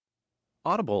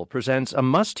Audible presents a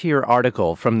must-hear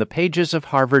article from the pages of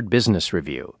Harvard Business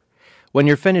Review. When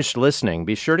you're finished listening,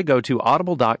 be sure to go to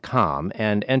audible.com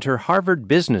and enter Harvard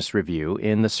Business Review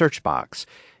in the search box.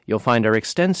 You'll find our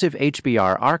extensive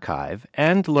HBR archive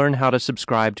and learn how to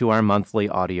subscribe to our monthly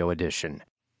audio edition.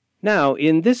 Now,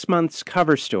 in this month's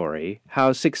cover story,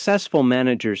 How Successful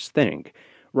Managers Think,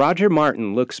 Roger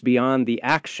Martin looks beyond the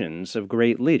actions of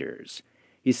great leaders.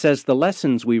 He says the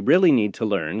lessons we really need to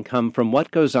learn come from what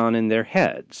goes on in their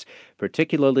heads,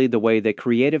 particularly the way they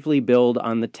creatively build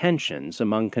on the tensions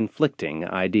among conflicting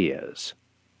ideas.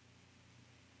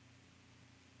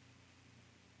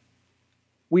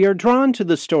 We are drawn to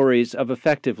the stories of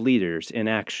effective leaders in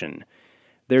action.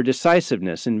 Their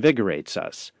decisiveness invigorates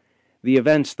us. The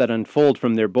events that unfold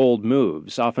from their bold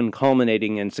moves, often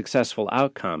culminating in successful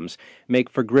outcomes,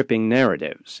 make for gripping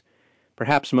narratives.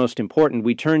 Perhaps most important,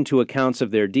 we turn to accounts of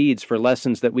their deeds for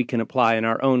lessons that we can apply in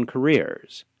our own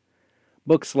careers.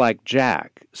 Books like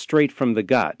Jack, Straight from the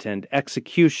Gut, and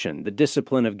Execution, The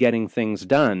Discipline of Getting Things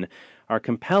Done, are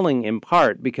compelling in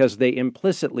part because they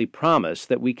implicitly promise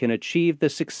that we can achieve the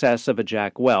success of a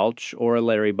Jack Welch or a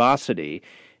Larry Bossidy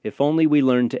if only we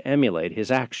learn to emulate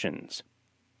his actions.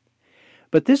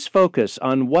 But this focus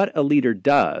on what a leader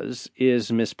does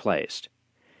is misplaced.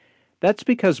 That's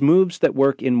because moves that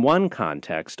work in one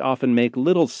context often make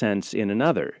little sense in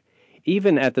another,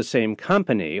 even at the same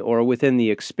company or within the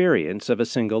experience of a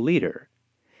single leader.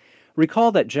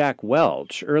 Recall that Jack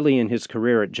Welch, early in his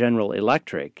career at General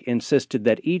Electric, insisted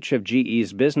that each of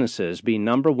GE's businesses be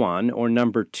number one or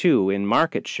number two in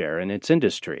market share in its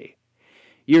industry.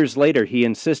 Years later, he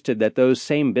insisted that those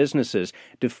same businesses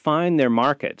define their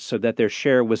markets so that their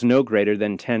share was no greater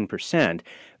than 10%,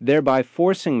 thereby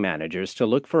forcing managers to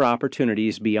look for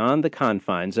opportunities beyond the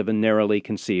confines of a narrowly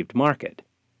conceived market.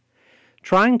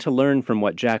 Trying to learn from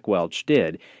what Jack Welch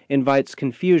did invites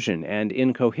confusion and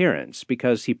incoherence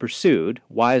because he pursued,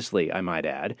 wisely I might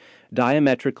add,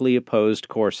 diametrically opposed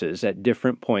courses at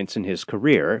different points in his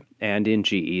career and in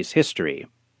GE's history.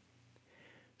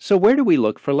 So where do we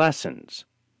look for lessons?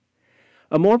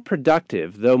 A more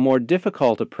productive, though more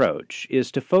difficult approach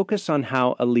is to focus on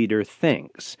how a leader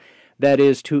thinks, that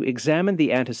is, to examine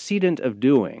the antecedent of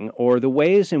doing or the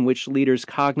ways in which leaders'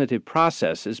 cognitive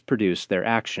processes produce their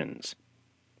actions.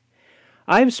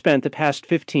 I've spent the past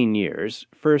 15 years,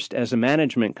 first as a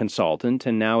management consultant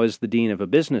and now as the dean of a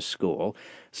business school,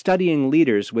 studying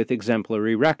leaders with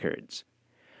exemplary records.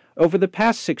 Over the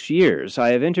past 6 years,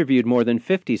 I have interviewed more than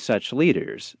 50 such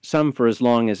leaders, some for as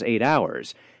long as 8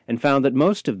 hours, and found that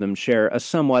most of them share a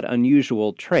somewhat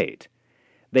unusual trait.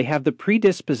 They have the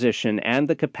predisposition and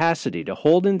the capacity to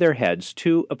hold in their heads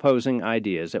two opposing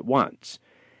ideas at once.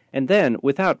 And then,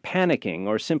 without panicking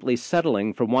or simply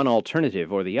settling for one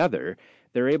alternative or the other,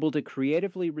 they're able to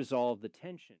creatively resolve the tension.